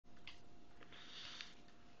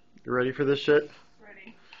You ready for this shit?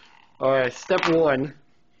 Ready. Alright, step one.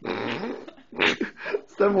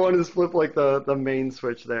 Step one is flip like the main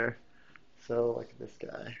switch there. So like this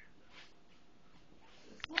guy.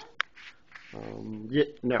 This one? Yeah,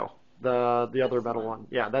 no. The other metal one.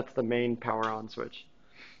 Yeah, that's the main power on switch.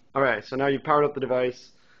 Alright, so now you've powered up the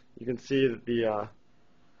device. You can see that the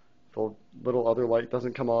little other light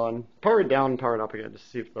doesn't come on. Power it down and power it up again just to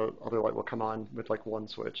see if the other light will come on with like one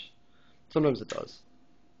switch. Sometimes it does.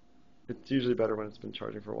 It's usually better when it's been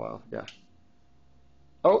charging for a while. Yeah.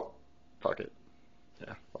 Oh, fuck it.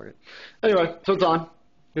 Yeah, fuck it. Anyway, so it's on.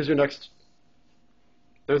 Here's your next.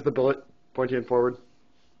 There's the bullet pointing forward.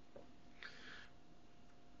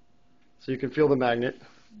 So you can feel the magnet.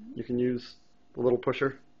 You can use the little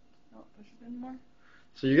pusher. Don't push it in more.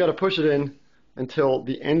 So you got to push it in until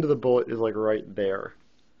the end of the bullet is like right there.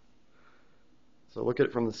 So look at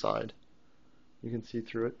it from the side. You can see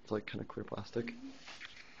through it. It's like kind of clear plastic.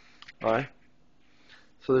 Alright.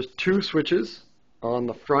 So there's two switches on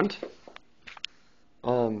the front.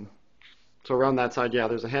 So around that side, yeah,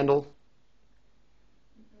 there's a handle.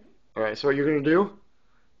 Alright, so what you're going to do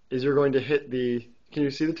is you're going to hit the... Can you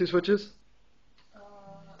see the two switches?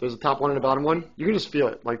 There's a top one and a bottom one. You can just feel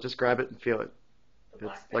it. Like, just grab it and feel it.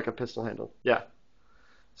 It's like a pistol handle. Yeah.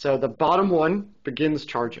 So the bottom one begins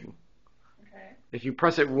charging. Okay. If you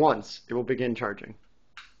press it once, it will begin charging.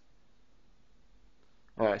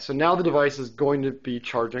 Alright, so now the device is going to be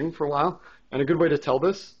charging for a while. And a good way to tell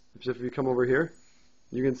this, if you come over here,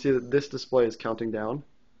 you can see that this display is counting down.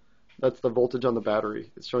 That's the voltage on the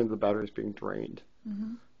battery. It's showing the battery is being drained.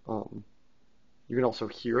 You can also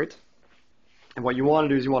hear it. And what you want to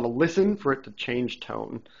do is you want to listen for it to change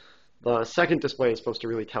tone. The second display is supposed to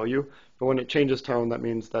really tell you, but when it changes tone, that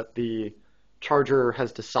means that the charger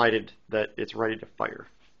has decided that it's ready to fire.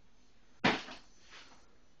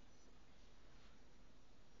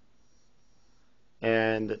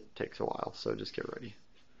 And it takes a while, so just get ready.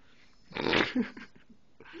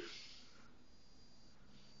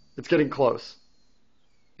 It's getting close.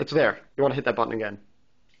 It's there. You want to hit that button again.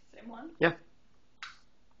 Same one? Yeah.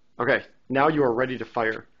 Okay, now you are ready to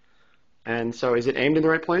fire. And so is it aimed in the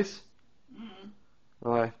right place?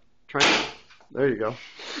 Try it. There you go.